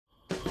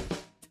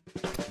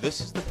This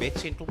is the Bet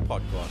Central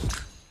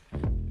podcast.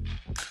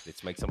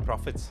 Let's make some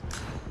profits.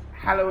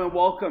 Hello and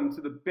welcome to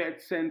the Bet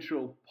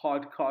Central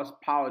podcast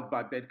powered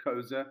by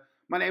Kaizer.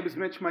 My name is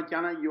Mitch and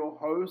Grant, your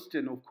host,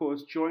 and of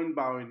course joined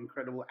by our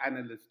incredible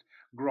analyst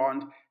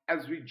Grant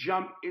as we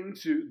jump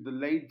into the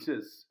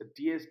latest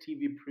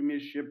DSTV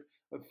Premiership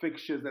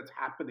fixtures that's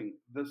happening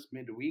this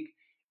midweek.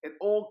 It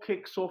all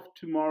kicks off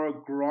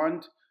tomorrow,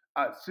 Grant.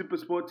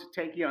 Supersport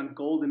taking on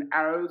Golden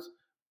Arrows.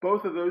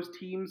 Both of those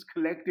teams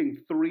collecting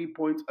 3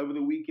 points over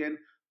the weekend.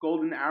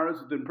 Golden Arrows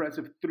with an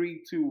impressive 3-2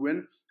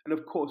 win. And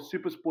of course,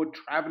 Supersport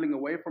traveling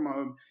away from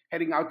home,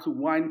 heading out to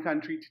wine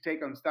country to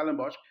take on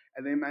Stellenbosch,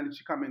 and they managed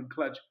to come in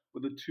clutch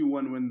with a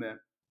 2-1 win there.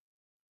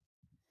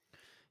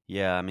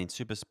 Yeah, I mean,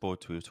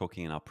 Supersport, we were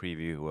talking in our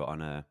preview, were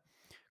on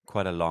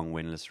quite a long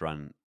winless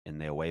run in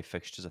their away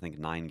fixtures. I think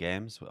 9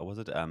 games, was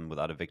it,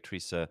 without a victory.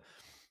 So,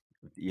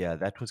 yeah,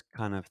 that was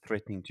kind of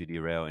threatening to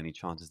derail any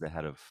chances they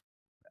had of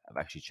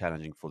actually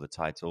challenging for the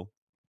title.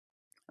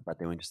 But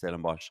they went to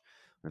Stellenbosch,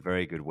 a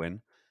very good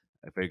win,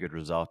 a very good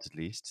result at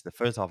least. The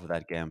first half of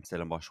that game,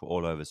 Stellenbosch were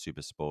all over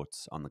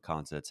Supersport on the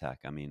counter attack.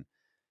 I mean,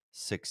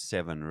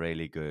 6-7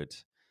 really good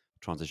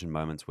transition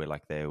moments where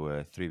like they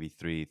were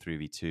 3v3,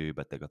 3v2,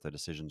 but they got the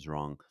decisions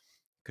wrong.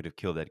 Could have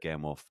killed that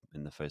game off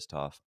in the first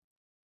half.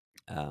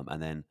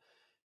 And then,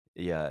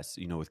 yeah,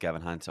 with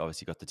Gavin Hunt,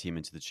 obviously got the team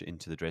into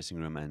the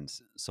dressing room and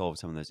solved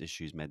some of those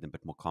issues, made them a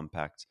bit more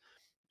compact,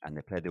 and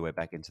they played their way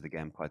back into the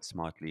game quite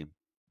smartly.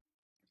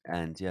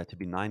 And yeah, to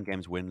be 9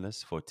 games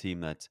winless for a team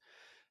that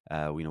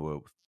were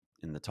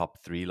in the top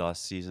 3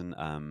 last season,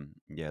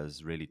 yeah, it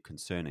was really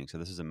concerning. So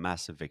this is a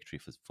massive victory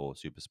for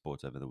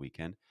Supersport over the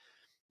weekend.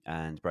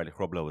 And Bradley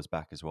Grobler was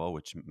back as well,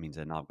 which means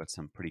they've now got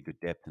some pretty good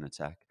depth in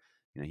attack.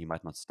 He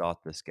might not start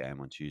this game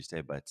on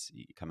Tuesday, but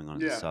coming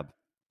on as a sub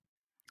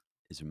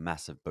is a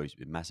massive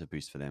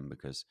boost for them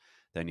because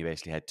they only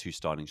basically had 2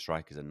 starting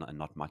strikers and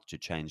not much to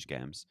change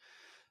games.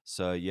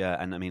 So yeah,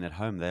 and I mean at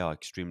home they are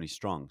extremely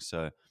strong.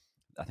 So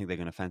I think they're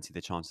going to fancy the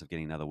chance of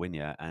getting another win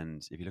here.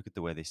 And if you look at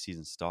the way their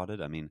season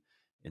started, I mean,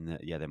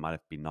 they might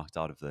have been knocked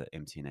out of the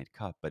MTN8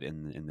 Cup, but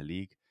in the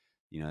league,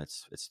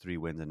 it's 3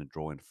 wins and a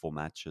draw in 4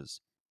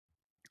 matches.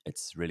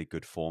 It's really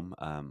good form.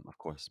 Of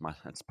course,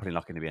 it's probably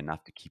not going to be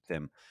enough to keep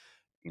them,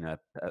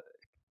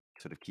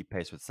 sort of keep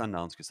pace with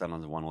Sundowns because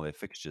Sundowns have won all their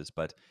fixtures.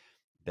 But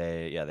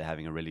they're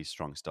having a really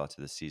strong start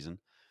to the season.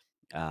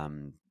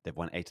 They've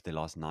won 8 of their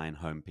last 9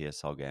 home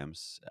PSL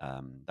games.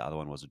 The other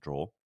one was a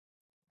draw.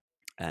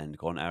 And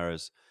Golden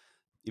Arrows,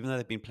 even though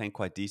they've been playing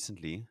quite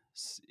decently,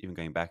 even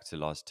going back to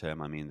last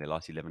term, I mean, their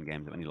last 11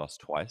 games, they've only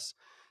lost twice.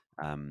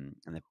 And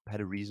they've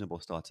had a reasonable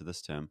start to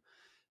this term.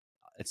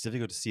 It's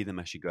difficult to see them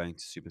actually going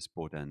to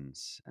Supersport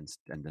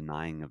and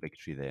denying a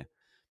victory there,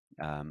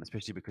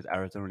 especially because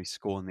Arrows don't really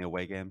score in their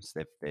away games.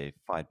 They've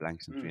fired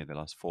blanks in 3 of their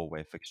last 4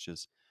 away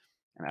fixtures.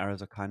 And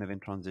Arrows are kind of in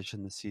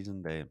transition this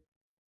season.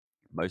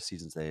 Most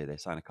seasons they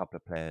sign a couple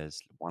of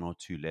players, 1 or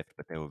 2 left,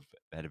 but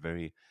had a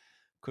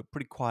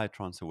pretty quiet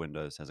transfer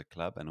windows as a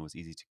club, and it was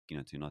easy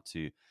to not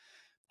to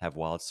have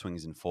wild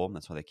swings in form.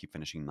 That's why they keep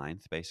finishing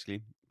 9th,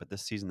 basically. But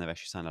this season, they've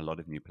actually signed a lot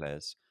of new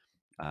players.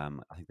 I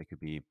think there could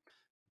be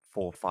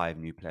 4 or 5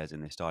 new players in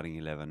their starting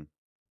 11.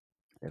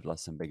 They've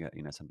lost some bigger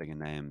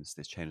names.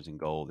 There's changes in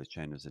goal. There's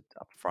changes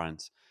up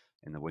front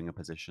in the winger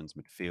positions.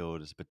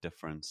 Midfield is a bit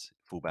different.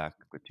 Fullback,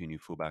 got 2 new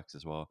fullbacks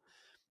as well,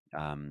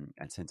 and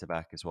centre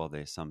back as well.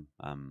 There's some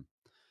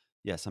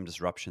some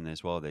disruption there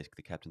as well. The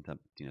captain,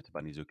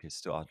 Tabani Zuka, is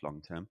still out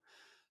long term.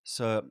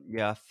 So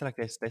yeah, I feel like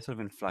they're sort of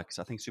in flux.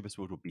 I think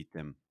Supersport will beat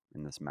them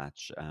in this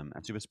match, and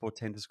Supersport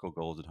tend to score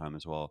goals at home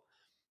as well.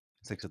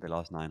 6 of their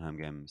last 9 home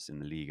games in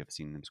the league, I've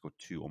seen them score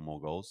 2 or more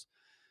goals.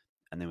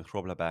 And then with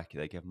Grobler back,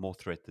 they give more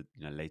threat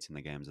late in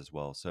the games as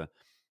well. So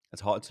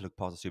it's hard to look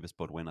past a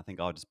Supersport win. I think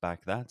I'll just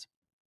back that,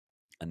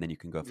 and then you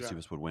can go for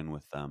Supersport win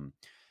with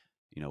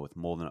with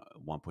more than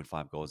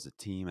 1.5 goals as a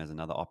team as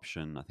another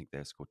option. I think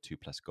they scored 2+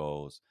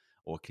 goals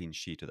or a clean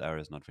sheet with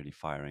Arrows not really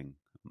firing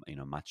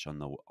much on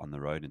the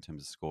road in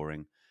terms of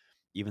scoring.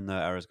 Even though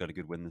Arrows got a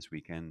good win this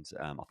weekend,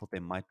 I thought they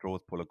might draw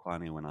with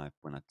Polokwane when I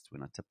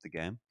tipped the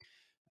game,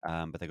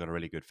 but they got a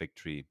really good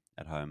victory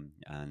at home,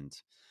 and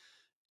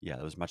yeah,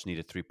 there was much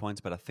needed 3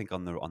 points. But I think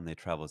on their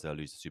travels they'll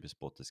lose to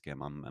Supersport this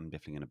game. I'm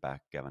definitely going to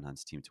back Gavin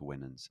Hunt's team to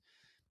win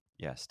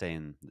and stay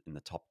in the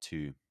top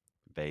 2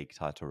 vague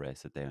title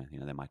race that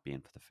they might be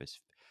in for the first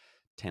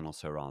 10 or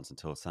so rounds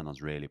until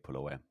Sundowns really pull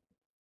away.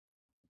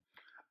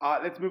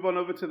 Let's move on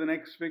over to the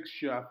next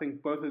fixture. I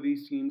think both of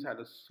these teams had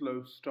a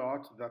slow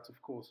start. That's, of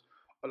course,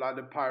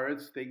 Orlando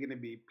Pirates. They're going to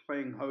be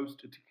playing host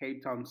to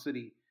Cape Town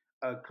City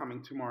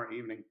coming tomorrow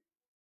evening.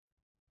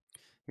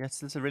 Yes,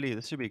 this should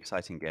be an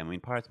exciting game. I mean,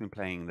 Pirates have been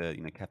playing the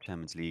CAF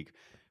Champions League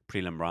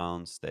prelim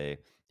rounds. They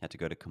had to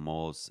go to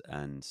Comores,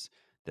 and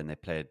then they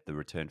played the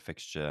return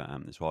fixture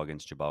as well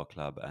against Jabal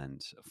Club,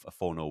 and a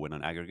 4-0 win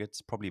on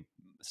aggregates. Probably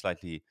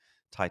slightly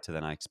tighter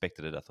than I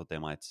expected it. I thought they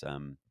might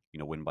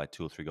win by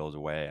 2 or 3 goals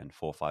away and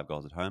 4 or 5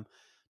 goals at home.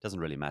 Doesn't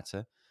really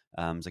matter.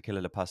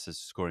 Zakila Lepas is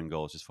scoring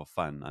goals just for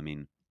fun. I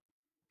mean,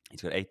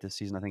 he's got 8 this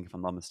season, I think, if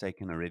I'm not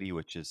mistaken, already,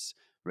 which is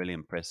really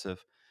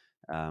impressive.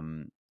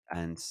 Um,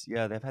 and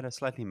yeah, they've had a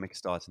slightly mixed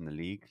start in the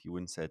league. You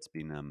wouldn't say it's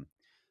been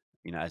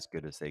as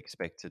good as they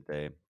expected.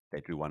 They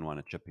drew 1-1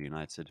 at Chipper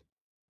United,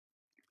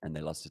 and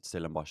they lost at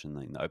Stellenbosch in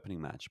the opening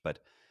match. But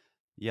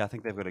yeah, I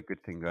think they've got a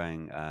good thing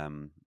going.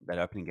 That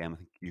opening game, I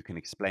think you can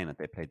explain it.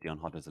 They played Dion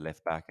Hott as a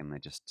left back, and they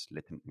just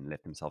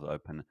let themselves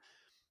open.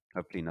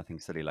 Hopefully, nothing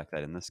silly like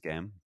that in this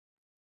game.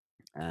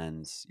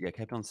 And yeah,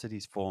 Cape Town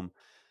City's form.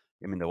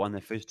 I mean, they won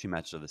their first two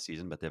matches of the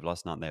season, but they've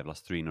lost now. They've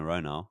lost three in a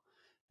row now,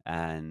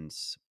 and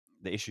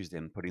the issue is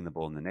them putting the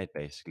ball in the net.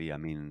 Basically, I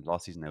mean,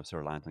 last season they were so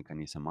reliant on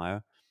Kanisa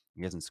Meyer.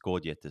 He hasn't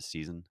scored yet this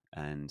season,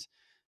 and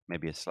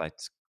maybe a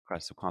slight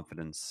crisis of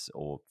confidence,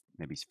 or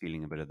maybe he's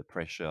feeling a bit of the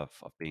pressure of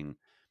being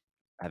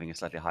having a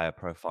slightly higher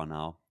profile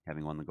now,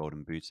 having won the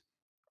Golden Boot.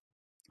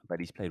 But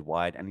he's played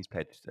wide and he's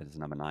played as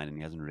number 9, and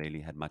he hasn't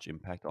really had much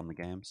impact on the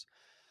games.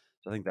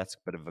 So I think that's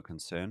a bit of a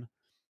concern.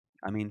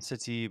 I mean,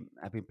 City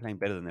have been playing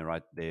better than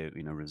their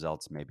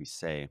results maybe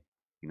say.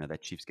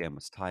 That Chiefs game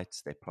was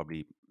tight. They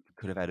probably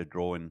could have had a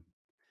draw in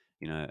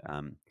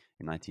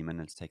 90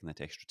 minutes, taking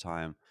that extra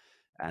time.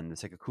 And the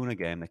Sekakuna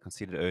game, they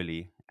conceded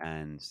early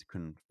and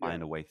couldn't Yeah.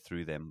 find a way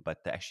through them.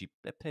 But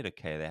they played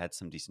okay. They had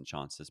some decent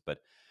chances.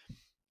 But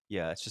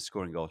yeah, it's just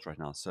scoring goals right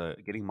now. So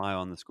getting Maya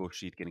on the score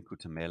sheet, getting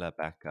Kutamela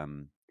back,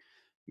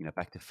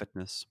 back to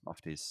fitness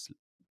after his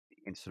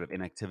sort of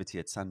inactivity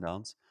at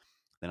Sundowns,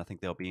 then I think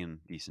they'll be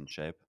in decent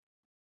shape.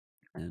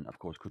 And of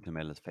course,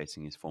 Kutamela is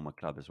facing his former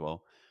club as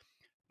well.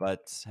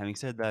 But having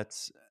said that,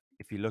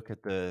 if you look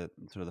at the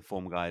sort of the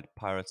form guide,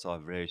 Pirates are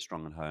very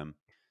strong at home.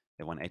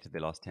 They won 8 of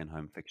their last 10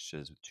 home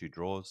fixtures with 2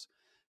 draws.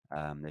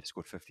 They've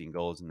scored 15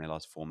 goals in their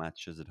last 4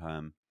 matches at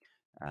home.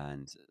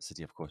 And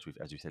City, of course,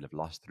 as we said, have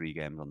lost 3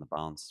 games on the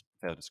bounce,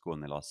 failed to score in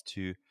their last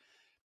 2.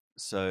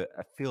 So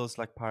it feels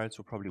like Pirates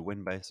will probably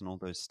win based on all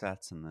those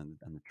stats and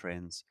the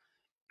trends.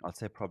 I'd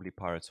say probably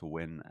Pirates will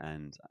win,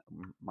 and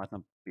might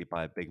not be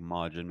by a big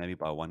margin, maybe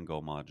by a 1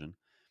 goal margin.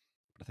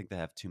 But I think they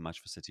have too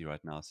much for City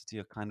right now. City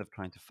are kind of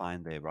trying to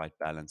find their right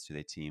balance to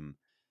their team,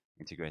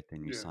 integrate their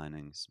new Yeah.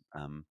 signings.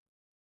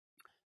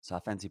 So I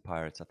fancy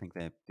Pirates. I think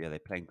they're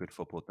playing good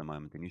football at the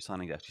moment. The new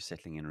signings are actually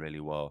settling in really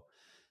well.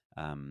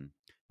 And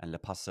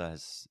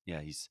Lapasa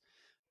he's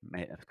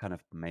kind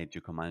of made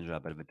Jukomanja a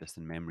bit of a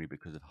distant memory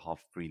because of how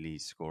freely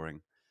he's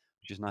scoring,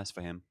 which is nice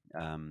for him.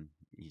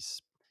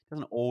 He's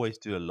doesn't always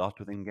do a lot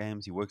within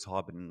games. He works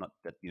hard, but not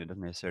that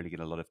doesn't necessarily get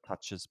a lot of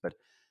touches. But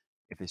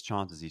if there's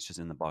chances, he's just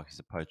in the box. He's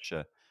a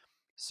poacher.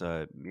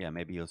 So yeah,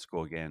 maybe he'll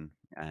score again,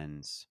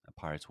 and a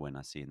Pirates win.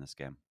 I see in this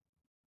game.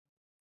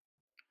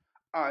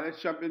 All right,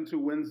 let's jump into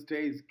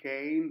Wednesday's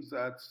games.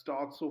 It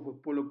starts off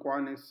with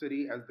Polokwane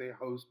City as they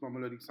host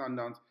Mamelodi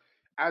Sundowns.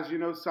 As you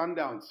know,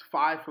 Sundowns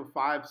 5 for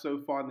 5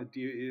 so far in the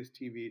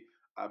DSTV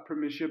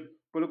Premiership.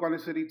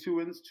 Polokwane City 2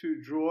 wins,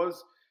 2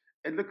 draws.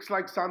 It looks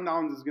like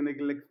Sundowns is going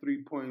to lick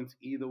 3 points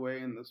either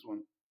way in this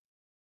one.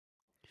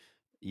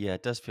 Yeah,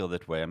 it does feel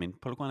that way. I mean,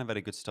 Polokwane have had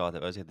a good start.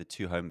 They've always had the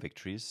 2 home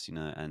victories,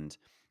 and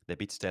they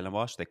beat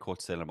Stellenbosch. They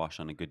caught Stellenbosch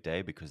on a good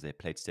day because they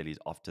played Stellies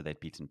after they'd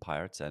beaten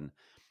Pirates and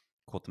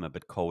caught them a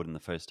bit cold in the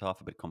first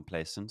half, a bit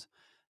complacent,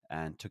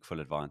 and took full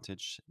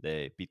advantage.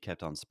 They beat Cape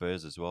Town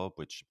Spurs as well,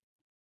 which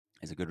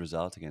is a good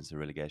result against a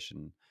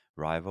relegation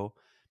rival.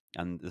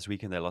 And this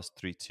weekend they lost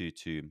 3-2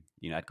 to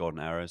at Golden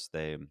Arrows.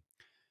 They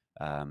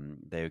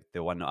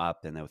 1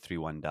 up, then they were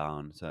 3-1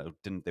 down. So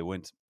they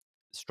weren't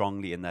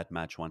strongly in that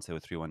match. Once they were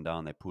 3-1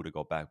 down, they pulled a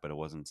goal back, but it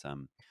wasn't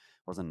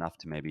enough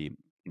to maybe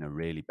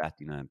really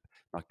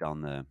knock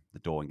down the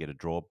door and get a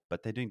draw.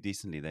 But they're doing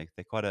decently.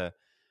 They're quite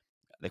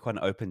an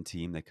open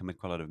team. They commit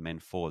quite a lot of men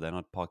forward. They're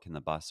not parking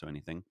the bus or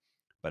anything,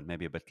 but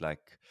maybe a bit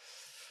like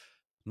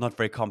not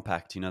very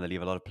compact. They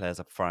leave a lot of players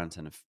up front,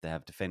 and if they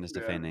have defenders Yeah.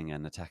 defending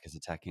and attackers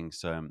attacking.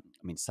 So, I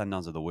mean,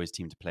 Sundowns are the worst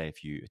team to play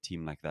if you a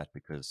team like that,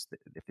 because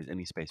if there's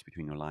any space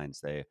between your lines,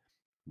 they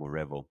will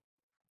revel.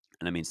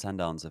 And I mean,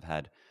 Sundowns have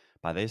had,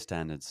 by their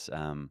standards,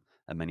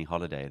 a mini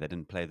holiday. They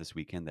didn't play this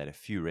weekend. They had a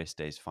few rest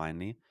days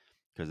finally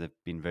because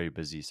they've been very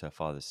busy so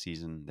far this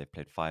season. They've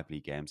played 5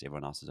 league games.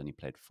 Everyone else has only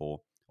played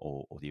 4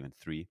 or even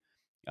 3,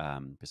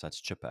 besides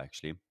Chipper,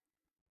 actually.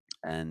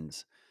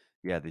 And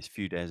yeah, these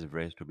few days of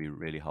rest will be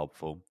really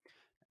helpful.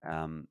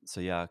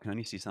 So yeah, I can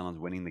only see Sundowns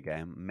winning the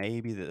game.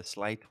 Maybe the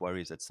slight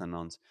worry is that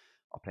Sundowns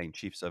are playing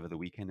Chiefs over the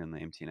weekend in the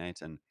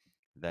MTN8, and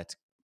that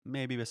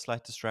may be a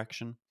slight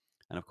distraction.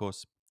 And of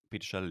course,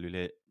 Peter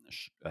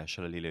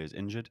Shalalile is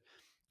injured,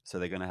 so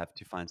they're going to have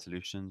to find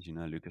solutions.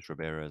 Lucas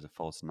Ribeiro is a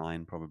false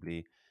 9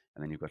 probably,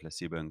 and then you've got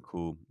Lasiba and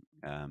Cool,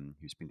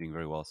 who's been doing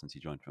very well since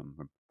he joined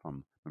from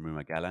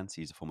Maruma Gallants.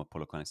 He's a former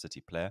Polokwane City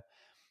player,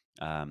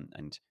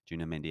 and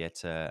Junior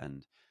Mendieta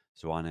and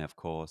Zwane, of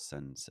course,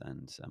 and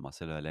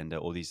Marcelo Allende,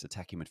 all these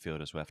attacking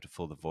midfielders who have to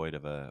fill the void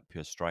of a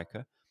pure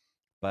striker.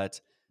 But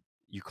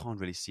you can't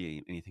really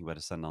see anything but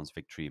a Sundowns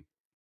victory.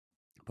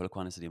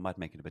 Polokwane City might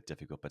make it a bit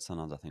difficult, but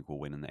Sundowns, I think, will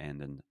win in the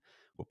end and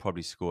will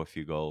probably score a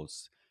few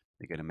goals.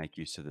 They're going to make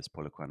use of this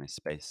Polokwane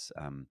space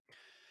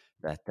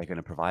that they're going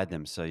to provide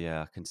them. So,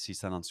 yeah, I can see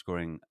Sundowns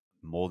scoring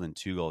more than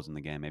 2 goals in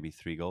the game, maybe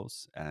 3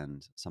 goals,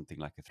 and something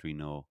like a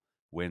 3-0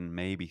 win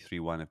maybe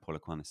 3-1 if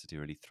Polokwane City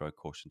really throw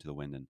caution to the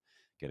wind and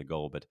get a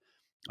goal. But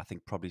I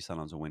think probably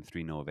Sundowns will win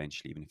 3-0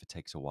 eventually, even if it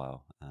takes a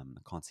while.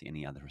 I can't see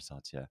any other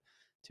results here,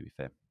 to be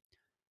fair.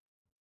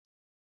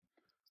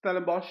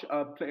 Stellenbosch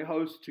play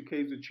host to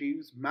Kaizer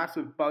Chiefs.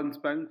 Massive bounce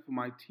bang for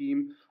my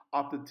team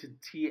after the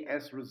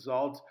TS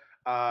result,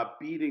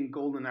 beating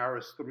Golden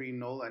Arrows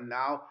 3-0. And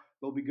now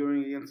they'll be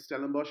going against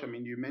Stellenbosch. I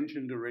mean, you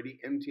mentioned already,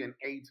 MTN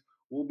 8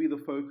 will be the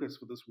focus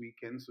for this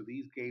weekend. So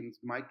these games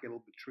might get a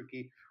little bit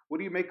tricky. What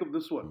do you make of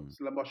this one, Mm.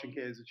 Stellenbosch and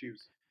Kaizer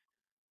Chiefs?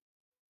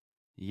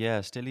 Yeah,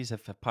 Stellies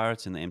have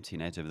Pirates in the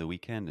MT8 over the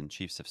weekend, and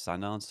Chiefs have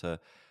Sundowns. So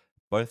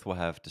both will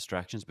have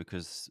distractions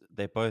because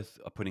they both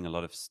are putting a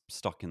lot of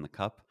stock in the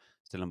cup.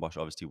 Stellenbosch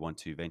obviously want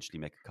to eventually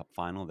make a cup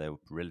final. They were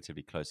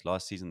relatively close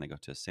last season. They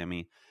got to a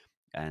semi,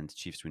 and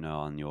Chiefs, we know,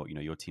 on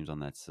your team's on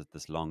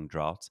this long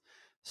drought.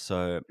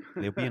 So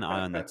there'll be an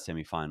eye on that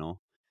semi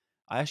final.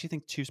 I actually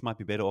think Chiefs might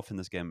be better off in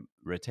this game,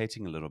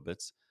 rotating a little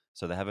bit,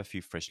 so they have a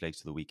few fresh legs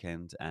for the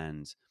weekend,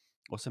 and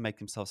also make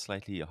themselves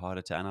slightly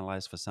harder to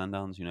analyze for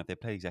Sundowns. If they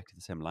play exactly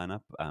the same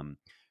lineup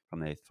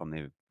from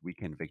their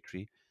weekend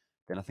victory,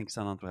 then I think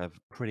Sundowns will have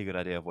a pretty good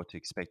idea of what to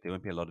expect. There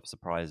won't be a lot of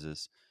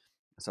surprises,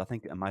 so I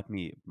think it might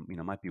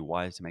be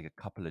wise to make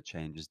a couple of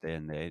changes there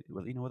and there.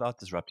 Well, without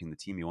disrupting the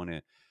team,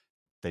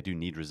 they do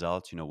need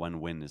results. One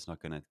win is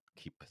not going to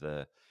keep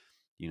the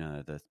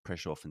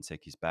pressure off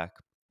Nseki's back.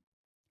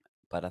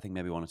 But I think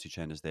maybe one or two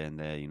changes there and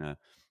there.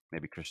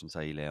 Maybe Christian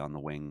Saile on the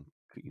wing.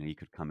 He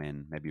could come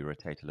in, maybe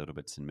rotate a little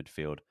bit in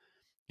midfield.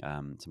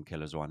 Some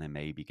killers on him,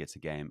 maybe gets a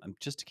game,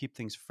 just to keep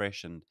things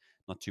fresh and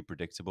not too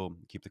predictable.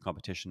 Keep the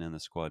competition in the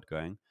squad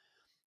going.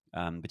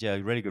 But yeah,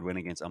 a really good win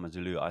against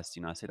AmaZulu. I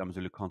said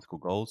AmaZulu can't score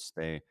goals.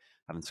 They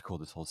haven't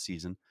scored this whole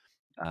season.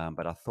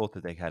 But I thought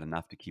that they had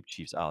enough to keep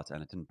Chiefs out,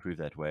 and it didn't prove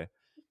that way.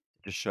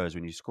 It just shows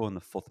when you score in the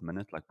fourth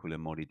minute, like Pule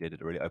Mori did,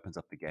 it really opens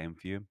up the game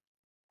for you.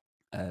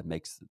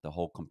 Makes the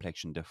whole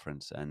complexion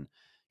difference, and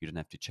you don't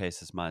have to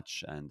chase as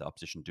much, and the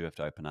opposition do have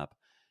to open up.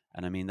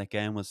 And I mean, that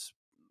game was,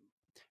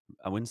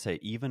 I wouldn't say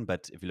even,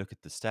 but if you look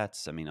at the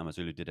stats, I mean,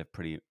 AmaZulu did have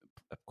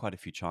quite a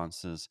few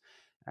chances,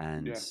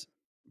 and Yeah.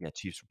 yeah,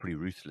 Chiefs were pretty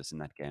ruthless in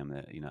that game.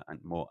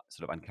 And more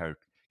sort of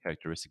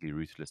uncharacteristically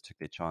ruthless, took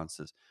their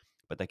chances.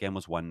 But that game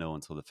was 1-0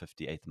 until the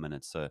 58th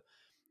minute, so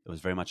it was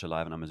very much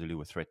alive, and AmaZulu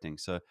were threatening.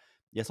 So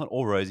yeah, it's not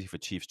all rosy for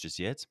Chiefs just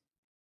yet.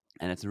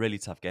 And it's a really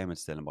tough game at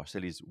Stellenbosch.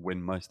 Stellies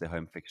win most of their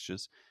home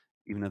fixtures.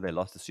 Even though they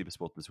lost the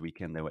Supersport this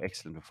weekend, they were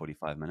excellent for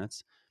 45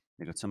 minutes.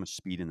 They got so much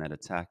speed in that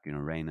attack.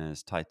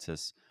 Reyners,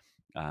 Titus,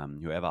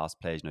 whoever else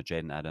plays,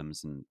 Jaden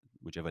Adams, and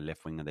whichever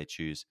left winger they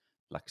choose,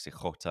 like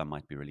Sechota,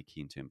 might be really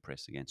keen to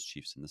impress against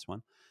Chiefs in this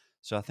one.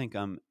 So I think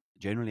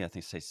generally, I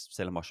think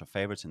Stellenbosch are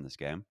favourites in this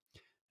game.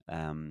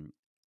 Um,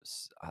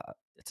 it's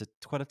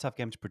quite a tough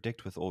game to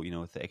predict with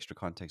with the extra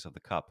context of the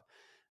cup.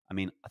 I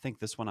mean, I think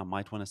this one I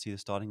might want to see the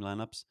starting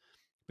lineups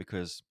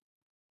because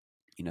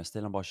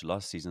Stellenbosch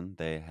last season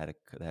they had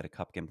a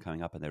cup game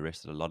coming up and they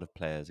rested a lot of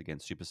players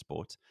against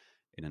Supersport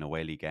in an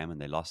away league game and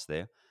they lost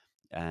there,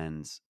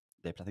 and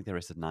I think they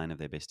rested 9 of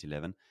their best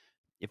 11.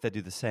 If they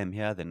do the same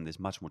here, then there's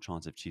much more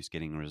chance of Chiefs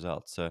getting a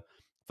result. So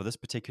for this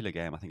particular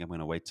game, I think I'm going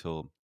to wait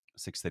till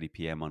 6:30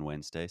 p.m. on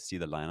Wednesday, see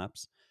the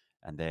lineups,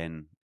 and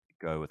then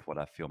go with what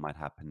I feel might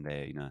happen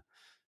there.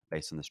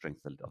 Based on the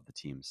strength of the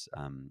teams.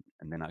 And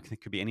then I think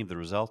it could be any of the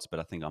results, but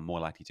I think I'm more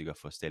likely to go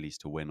for Stellies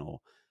to win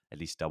or at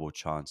least double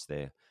chance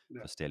there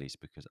Yeah. for Stellies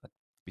because I'd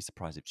be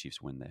surprised if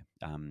Chiefs win there.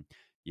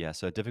 Yeah,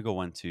 so a difficult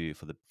one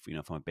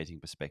from a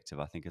betting perspective.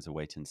 I think it's a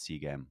wait and see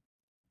game.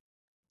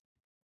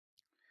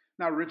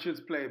 Now,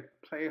 Richards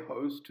play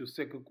host to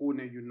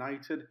Sekhukhune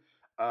United.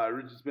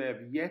 Richards Bay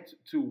have yet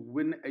to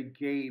win a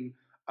game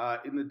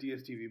in the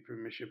DSTV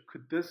Premiership.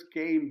 Could this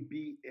game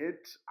be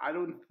it? I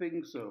don't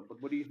think so.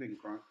 But what do you think,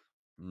 Grant?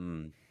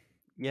 Mm.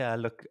 Yeah,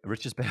 look,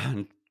 Richards Bay are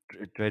in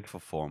dreadful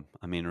form.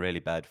 I mean, really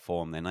bad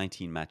form. They're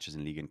 19 matches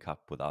in League and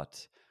Cup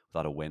without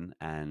a win,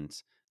 and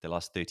the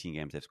last 13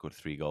 games they've scored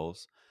 3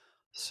 goals.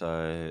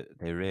 So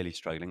they're really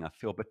struggling. I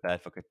feel a bit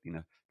bad for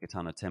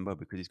Gaetano Tembo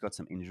because he's got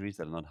some injuries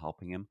that are not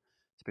helping him,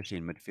 especially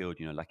in midfield.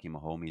 Lucky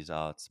Mahomi's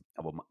out,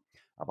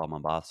 Abba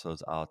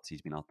Mambaso's out.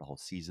 He's been out the whole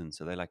season.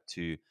 So they're like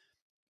two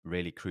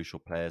really crucial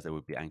players that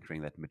would be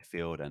anchoring that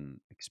midfield and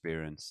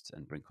experienced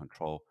and bring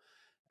control.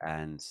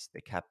 And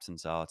the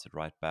captain's out at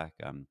right back,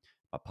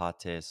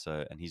 Mapate.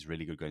 And he's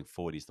really good going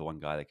forward. He's the one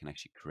guy that can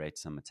actually create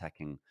some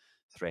attacking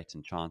threat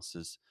and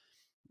chances.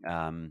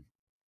 Um,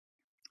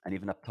 and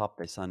even up top,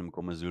 they signed him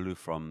Gomazulu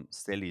from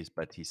Stellies,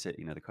 but he said,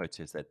 the coach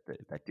says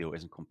that deal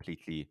isn't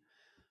completely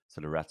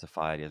sort of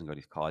ratified. He hasn't got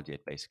his card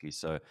yet, basically.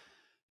 So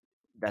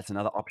that's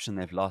another option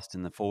they've lost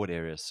in the forward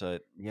area. So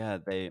yeah,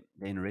 they're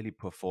in really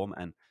poor form,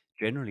 and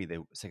generally,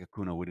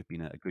 Sekhukhune would have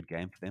been a good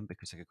game for them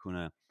because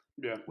Sekhukhune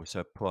Yeah. were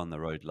so poor on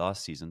the road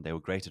last season. They were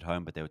great at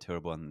home, but they were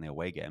terrible in their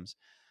away games.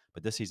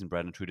 But this season,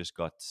 Brandon Trudeau's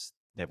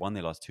they've won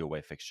their last 2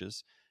 away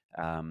fixtures,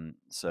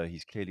 so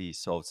he's clearly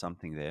solved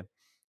something there.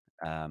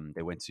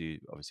 They went to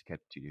obviously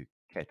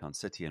Cape Town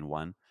City and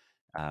won.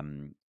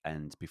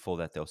 And before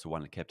that, they also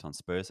won at Cape Town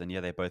Spurs. And yeah,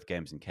 they're both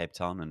games in Cape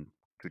Town, and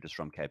victory just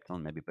from Cape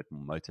Town, maybe a bit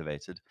more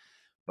motivated.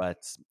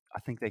 But I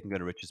think they can go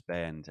to Richards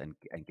Bay and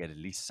get at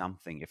least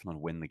something, if not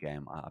win the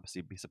game.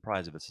 I'd be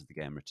surprised if this is the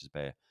game Richards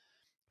Bay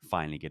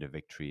finally get a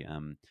victory.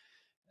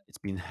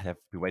 They've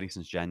been waiting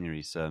since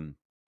January, so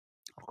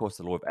of course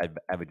the law of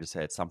averages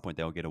say at some point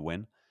they'll get a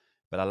win.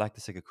 But I like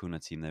the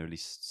Sekakuna team. They're really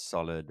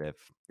solid.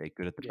 They're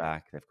good at the Yeah.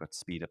 back. They've got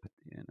speed up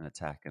in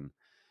attack, and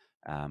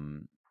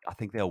I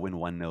think they'll win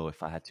 1-0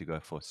 if I had to go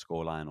for a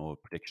scoreline or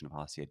prediction of how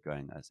I see it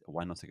going. As a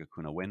 1-0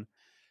 Sekakuna win.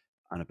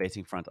 On a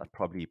betting front, I'd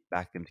probably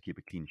back them to keep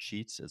a clean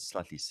sheet. It's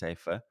slightly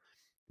safer.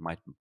 Might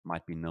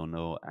be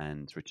 0-0,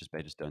 and Richards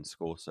Bay just don't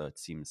score, so it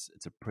seems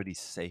it's a pretty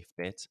safe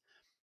bet.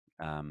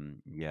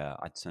 Yeah,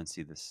 I just don't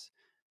see the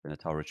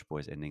Natal Rich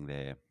Boys ending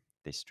their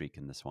streak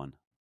in this one.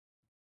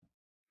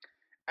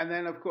 And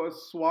then, of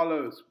course,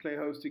 Swallows play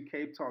host to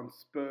Cape Town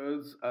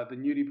Spurs. The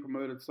newly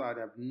promoted side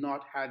have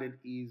not had it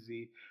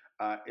easy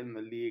in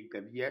the league.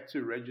 They've yet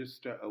to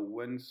register a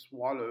win.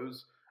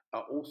 Swallows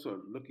are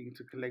also looking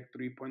to collect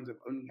 3 points. They've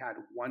only had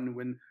one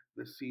win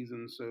this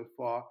season so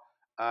far.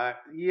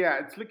 Yeah,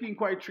 it's looking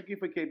quite tricky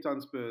for Cape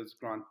Town Spurs,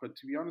 Grant. But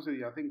to be honest with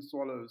you, I think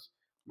Swallows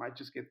might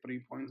just get 3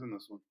 points in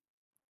this one.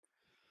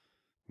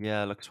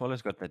 Yeah, look,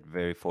 Swallows got that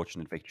very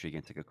fortunate victory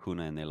against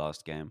Kakuna in their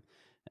last game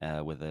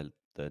with the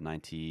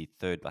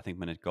 93rd, I think,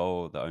 minute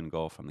goal, the own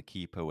goal from the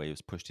keeper where he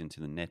was pushed into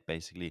the net,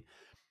 basically.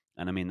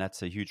 And I mean,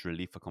 that's a huge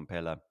relief for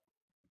Compella.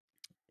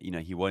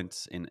 He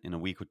won't, in a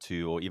week or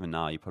two, or even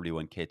now, he probably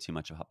won't care too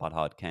much about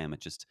how it came.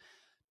 It's just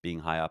being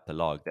high up the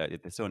log. They're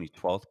only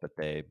 12th, but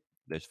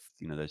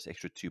those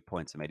extra 2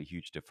 points have made a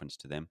huge difference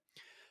to them.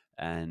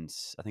 And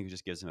I think it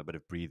just gives them a bit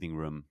of breathing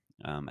room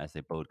as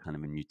they build kind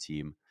of a new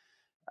team.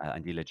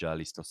 Andile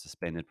Jali still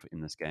suspended in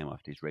this game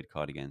after his red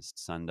card against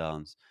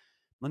Sundowns.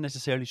 Not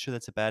necessarily sure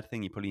that's a bad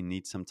thing. You probably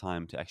need some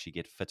time to actually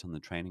get fit on the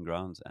training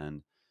grounds,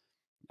 and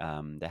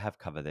they have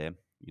cover there.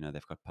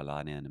 They've got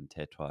Palani and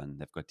Mtetwa, and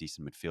they've got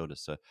decent midfielders.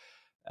 So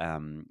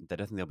they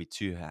don't think they'll be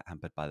too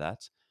hampered by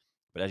that.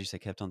 But as you say,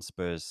 Cape Town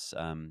Spurs,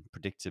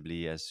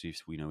 predictably, as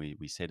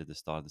we said at the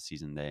start of the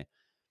season,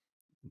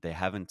 they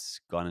haven't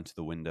gone into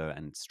the window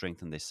and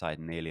strengthened their side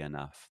nearly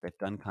enough. They've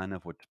done kind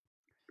of what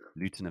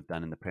Luton have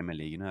done in the Premier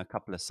League. A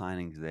couple of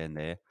signings there and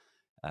there.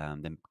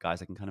 Them guys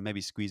that can kind of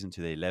maybe squeeze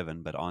into the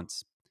 11, but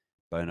aren't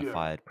bona Yeah,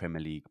 fide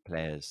Premier League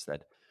players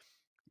that,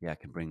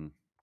 can bring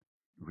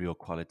real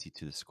quality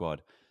to the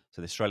squad.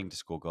 So they're struggling to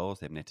score goals.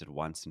 They've netted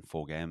once in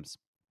 4 games.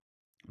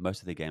 Most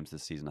of their games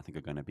this season, I think,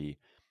 are going to be,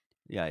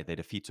 their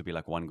defeats will be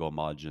like 1-goal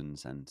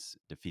margins and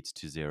defeats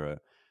 2-0.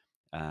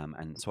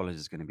 And Swallows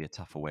is going to be a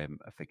tough away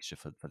fixture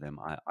for them.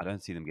 I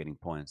don't see them getting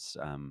points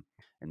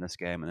in this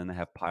game. And then they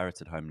have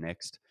Pirates at home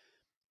next.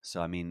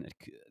 So, I mean,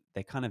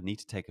 they kind of need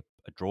to take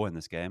a draw in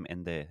this game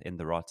in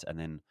the rot. And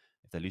then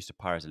if they lose to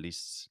Pirates, at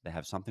least they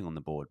have something on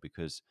the board,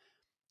 because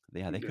they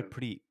yeah. could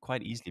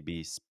quite easily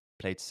be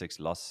played 6,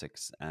 lost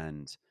 6.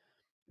 And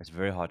it's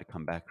very hard to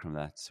come back from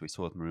that. So we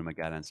saw with Maruma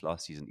Gallants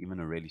last season, even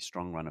a really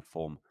strong run of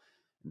form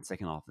in the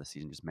second half of the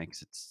season just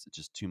makes it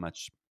just too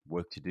much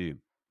work to do.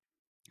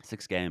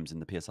 6 games in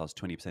the PSL is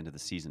 20% of the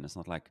season. It's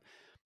not like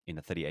in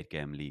a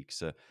 38-game league.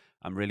 So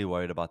I'm really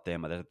worried about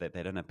them.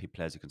 They don't have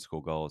players who can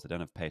score goals. They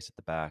don't have pace at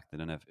the back. They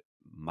don't have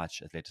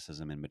much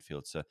athleticism in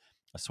midfield. So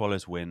a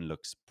Swallows win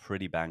looks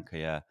pretty banker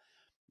here.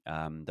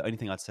 The only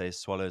thing I'd say is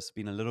Swallows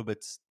been a little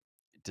bit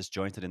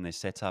disjointed in their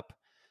setup.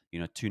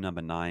 2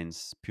 number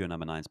 9s, pure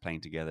number 9s playing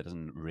together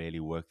doesn't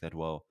really work that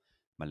well.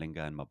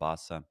 Malinga and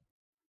Mabasa.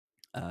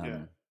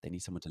 Yeah. They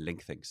need someone to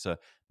link things. So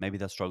maybe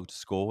they'll struggle to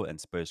score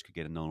and Spurs could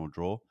get a 0-0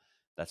 draw.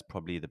 That's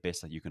probably the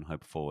best that you can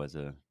hope for as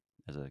a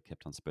Cape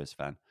Town Spurs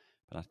fan.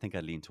 But I think I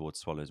lean towards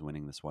Swallows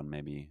winning this one,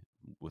 maybe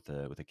with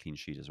a clean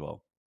sheet as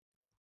well.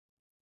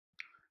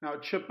 Now,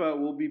 Chipper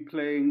will be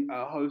playing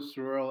host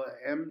Royal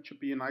M.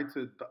 Chipper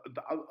United,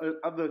 the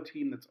other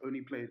team that's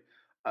only played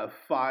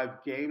 5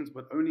 games,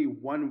 but only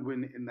one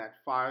win in that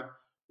 5.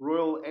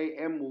 Royal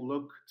AM will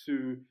look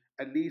to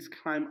at least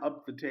climb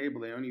up the table.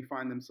 They only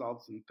find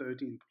themselves in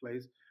 13th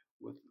place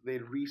with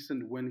their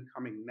recent win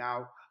coming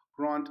now.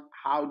 Grant,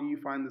 how do you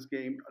find this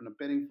game on a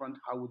betting front?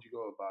 How would you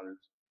go about it?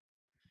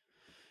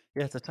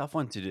 Yeah, it's a tough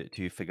one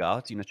to figure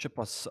out. Chip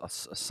was a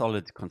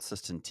solid,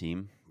 consistent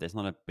team. There's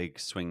not a big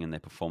swing in their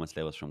performance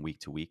levels from week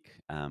to week.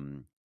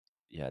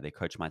 Their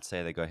coach might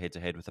say they go head to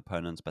head with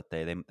opponents, but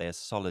they're a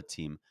solid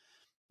team.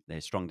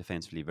 They're strong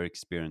defensively, very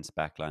experienced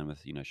backline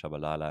with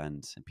Shabalala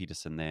and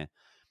Peterson there,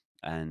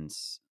 and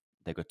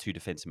they've got 2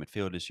 defensive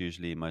midfielders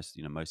usually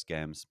most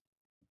games.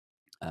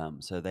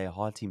 So they're a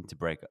hard team to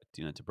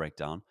break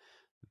down.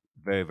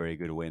 Very, very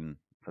good win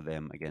for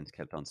them against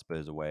Cape Town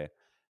Spurs away.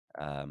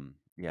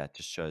 It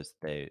just shows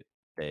it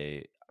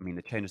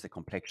changes the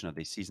complexion of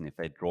their season. If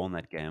they'd drawn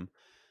that game,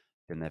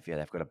 then they've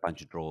got a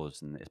bunch of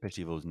draws, and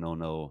especially if it was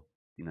 0-0,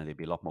 there'd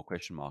be a lot more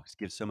question marks. It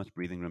gives so much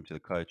breathing room to the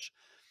coach.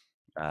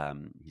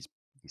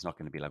 He's not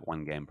going to be like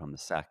one game from the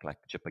sack like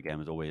Chipper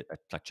game is always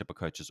like Chipper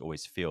coaches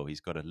always feel.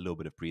 He's got a little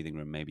bit of breathing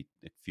room, maybe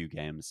a few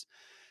games,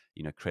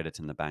 credit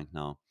in the bank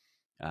now.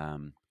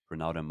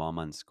 Ronaldo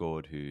Marman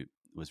scored, who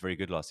was very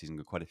good last season,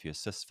 got quite a few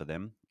assists for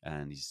them,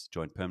 and he's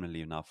joined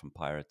permanently now from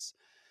Pirates.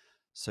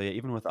 So yeah,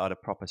 even without a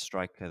proper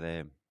striker,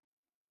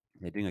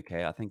 they're doing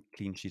okay. I think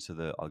clean sheets are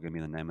going to be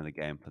the name of the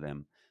game for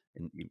them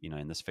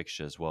in this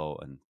fixture as well,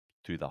 and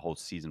through the whole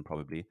season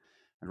probably.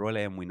 And Royal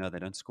AM, we know they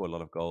don't score a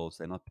lot of goals.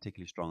 They're not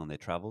particularly strong on their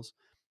travels,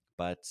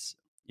 but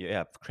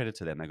yeah, credit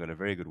to them. They got a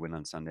very good win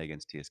on Sunday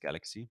against TS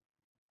Galaxy.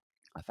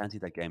 I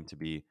fancied that game to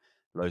be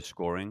low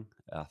scoring.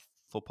 I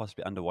thought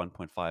possibly under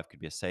 1.5 could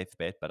be a safe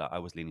bet, but I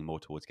was leaning more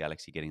towards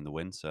Galaxy getting the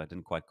win, so I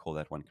didn't quite call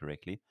that one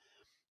correctly.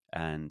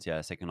 And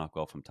yeah, second half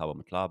goal from Thabo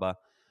Matlaba.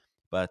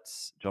 But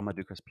John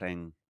Maduka's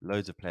playing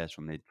loads of players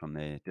from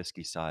their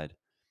Diski side,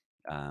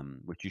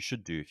 which you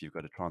should do if you've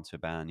got a transfer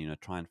ban.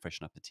 Try and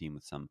freshen up the team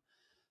with some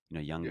Yeah.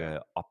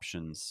 younger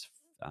options,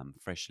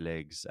 fresh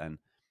legs, and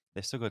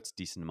they've still got a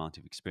decent amount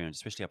of experience,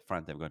 especially up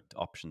front. They've got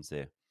options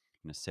there.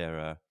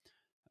 Sarah,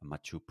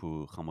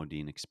 Machupu,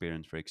 Hamodine,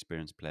 very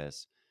experienced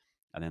players.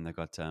 And then they've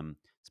got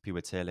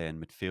Spiwetele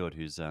in midfield,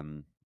 who's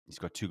he's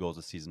got 2 goals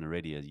this season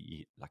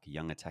already, like a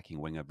young attacking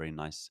winger, very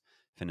nice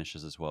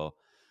finishes as well.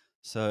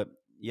 So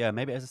yeah,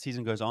 maybe as the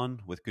season goes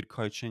on with good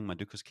coaching,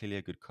 Maduka's clearly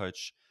a good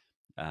coach.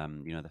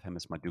 The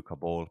famous Maduka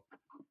ball.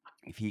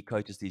 If he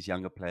coaches these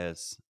younger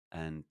players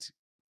and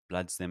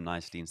bloods them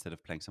nicely instead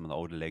of playing some of the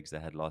older legs they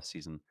had last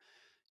season,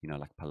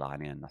 like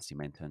Palani and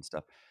Nascimento and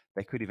stuff,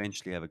 they could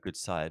eventually have a good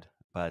side.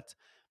 But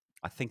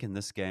I think in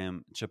this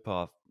game,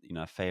 Chippa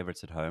are,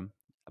 favourites at home,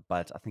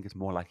 but I think it's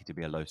more likely to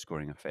be a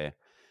low-scoring affair.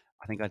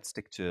 I think I'd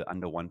stick to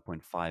under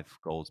 1.5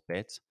 goals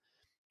bet.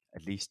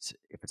 At least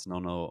if it's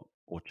 0-0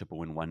 or Chippa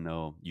win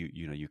 1-0,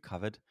 you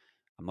covered.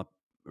 I'm not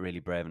really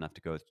brave enough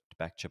to go to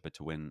back Chippa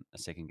to win a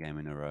second game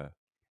in a row,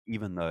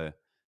 even though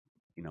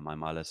my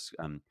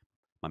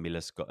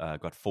Milas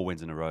got 4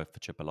 wins in a row for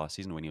Chippa last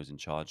season when he was in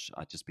charge.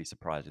 I'd just be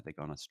surprised if they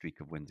go on a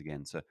streak of wins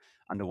again. So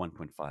under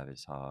 1.5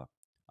 is how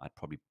I'd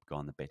probably go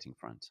on the betting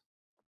front.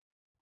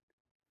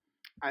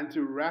 And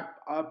to wrap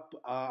up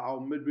our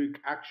midweek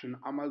action,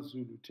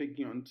 AmaZulu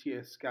taking on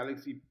TS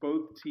Galaxy.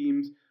 Both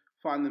teams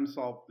find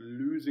themselves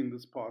losing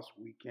this past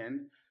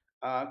weekend.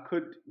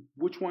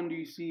 Which one do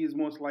you see is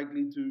most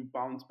likely to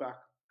bounce back?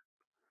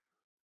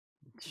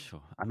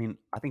 Sure. I mean,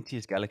 I think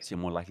TS Galaxy are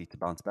more likely to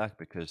bounce back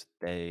because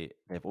they've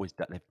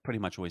pretty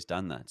much always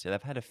done that. So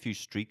they've had a few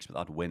streaks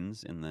without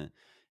wins in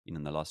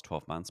the last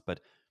 12 months,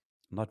 but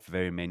not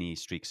very many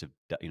streaks of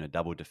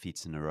double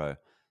defeats in a row.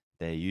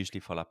 They usually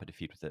follow up a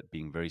defeat with it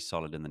being very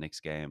solid in the next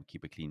game,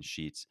 keep a clean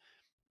sheet.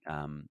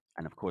 And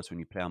of course, when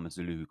you play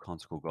AmaZulu who can't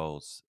score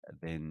goals,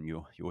 then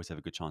you always have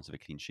a good chance of a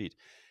clean sheet.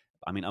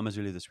 I mean,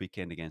 AmaZulu this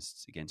weekend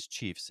against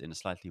Chiefs in a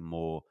slightly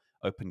more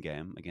open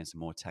game against a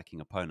more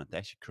attacking opponent, they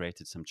actually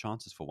created some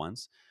chances for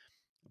once,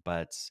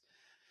 but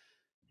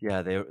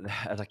yeah, they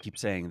as I keep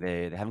saying,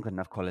 they haven't got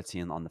enough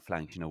quality on the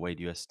flanks. Wade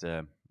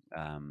Uester,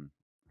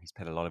 he's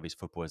played a lot of his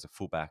football as a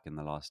fullback in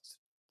the last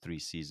 3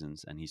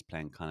 seasons, and he's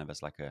playing kind of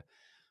as like a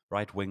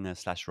right winger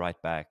 /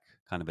 right back,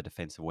 kind of a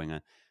defensive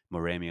winger.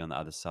 Moremi on the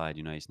other side,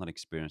 he's not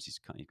experienced.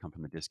 He come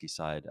from the Diski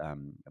side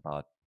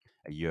about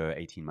a year,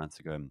 18 months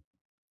ago,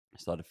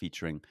 started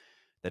featuring.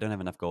 They don't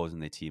have enough goals in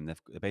their team.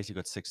 They've basically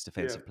got 6 Yeah.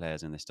 defensive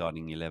players in their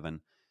starting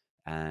 11,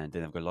 and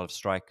then they've got a lot of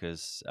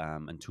strikers.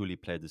 And Tuli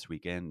played this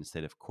weekend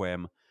instead of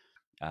Quem.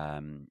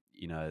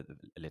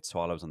 Let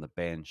Swallows on the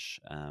bench.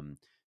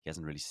 He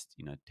hasn't really,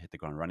 hit the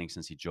ground running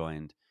since he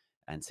joined.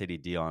 And Sedi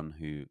Dion,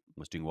 who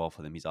was doing well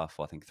for them, he's out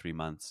for I think 3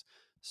 months.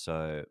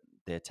 So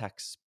their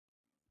attacks,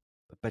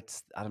 but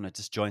I don't know,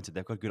 disjointed.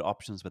 They've got good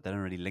options, but they don't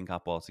really link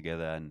up all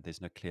together, and there's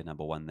no clear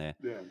number one there.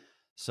 Yeah.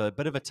 So a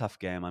bit of a tough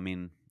game. I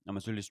mean,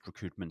 AmaZulu's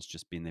recruitment's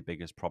just been their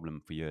biggest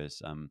problem for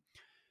years.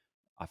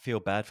 I feel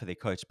bad for their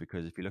coach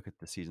because if you look at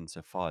the season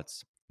so far,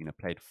 it's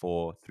played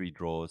 4, 3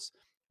 draws,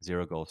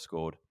 0 goals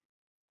scored.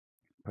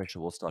 Pressure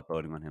will start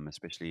building on him,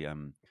 especially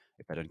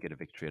if they don't get a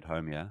victory at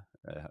home. Yeah,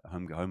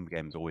 home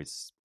games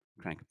always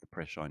crank up the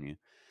pressure on you.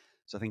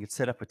 So I think it's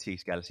set up for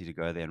TS Galaxy to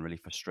go there and really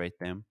frustrate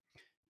them,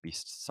 be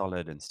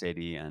solid and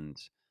steady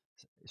and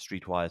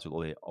streetwise with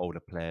all the older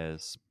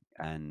players,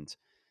 and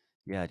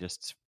yeah,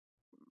 just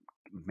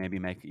maybe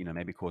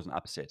cause an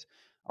upset.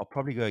 I'll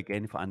probably go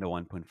again for under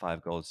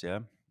 1.5 goals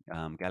here.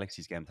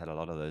 Galaxy's games had a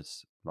lot of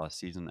those last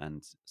season,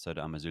 and so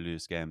do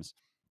AmaZulu's games.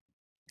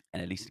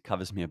 And at least it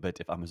covers me a bit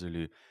if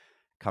AmaZulu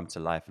come to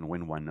life and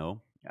win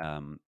 1-0.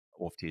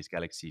 Off TS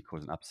Galaxy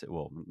cause an upset.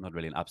 Well, not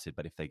really an upset,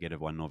 but if they get a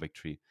 1-0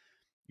 victory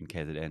in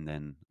KZN,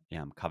 then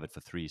yeah, I'm covered for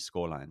 3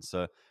 scorelines.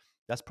 So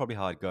that's probably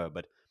how I'd go.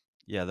 But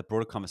yeah, the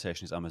broader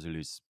conversation is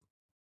AmaZulu's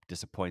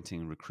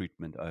disappointing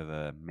recruitment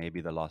over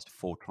maybe the last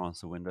 4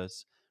 transfer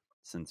windows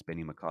since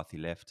Benny McCarthy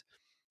left,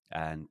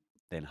 and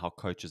then how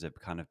coaches have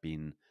kind of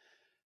been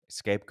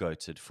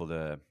scapegoated for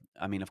the.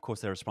 I mean, of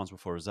course, they're responsible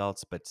for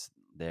results, but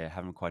they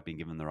haven't quite been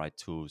given the right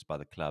tools by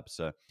the club.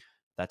 So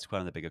that's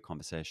kind of the bigger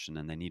conversation,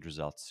 and they need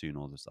results soon,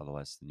 or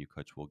otherwise the new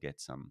coach will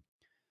get some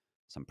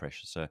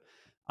pressure. So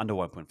under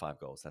 1.5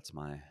 goals, that's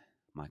my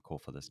call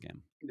for this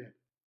game. Yeah.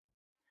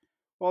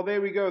 Well,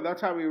 there we go.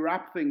 That's how we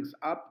wrap things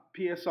up.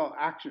 PSL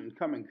action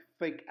coming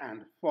thick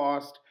and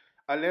fast.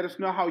 Let us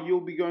know how you'll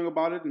be going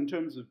about it in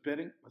terms of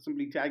betting by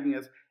simply tagging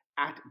us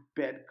at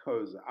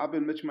BetCoza. I've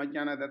been Mitch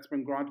Makwena, that's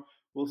been Grant.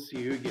 We'll see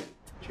you again.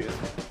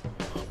 Cheers.